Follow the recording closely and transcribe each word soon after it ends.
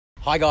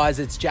Hi guys,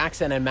 it's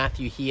Jackson and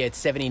Matthew here at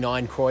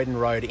 79 Croydon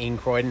Road in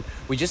Croydon.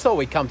 We just thought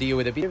we'd come to you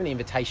with a bit of an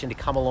invitation to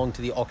come along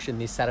to the auction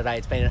this Saturday.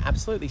 It's been an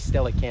absolutely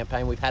stellar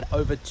campaign. We've had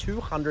over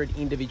 200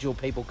 individual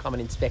people come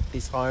and inspect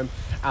this home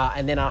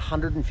and then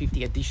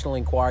 150 additional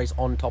inquiries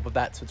on top of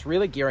that. So it's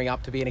really gearing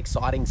up to be an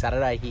exciting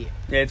Saturday here.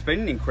 Yeah, it's been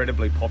an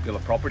incredibly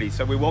popular property,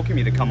 so we welcome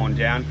you to come on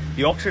down.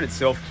 The auction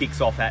itself kicks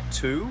off at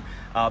 2.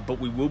 But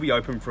we will be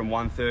open from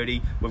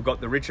 1:30. We've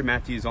got the Richard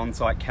Matthews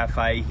on-site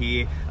cafe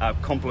here,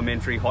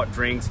 complimentary hot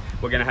drinks.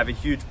 We're going to have a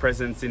huge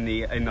presence in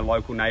the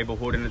local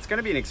neighbourhood, and it's going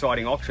to be an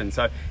exciting auction.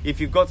 So if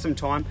you've got some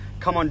time,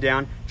 come on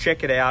down,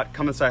 check it out,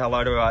 come and say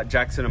hello to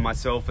Jackson and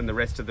myself and the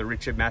rest of the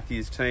Richard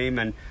Matthews team,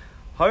 and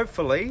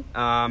hopefully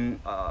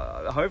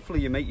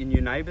you meet your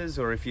new neighbours,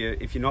 or if you're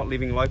not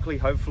living locally,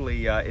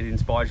 hopefully it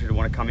inspires you to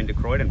want to come into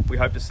Croydon. We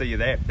hope to see you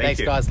there.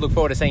 Thanks guys. Look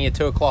forward to seeing you at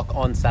 2 o'clock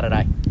on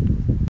Saturday.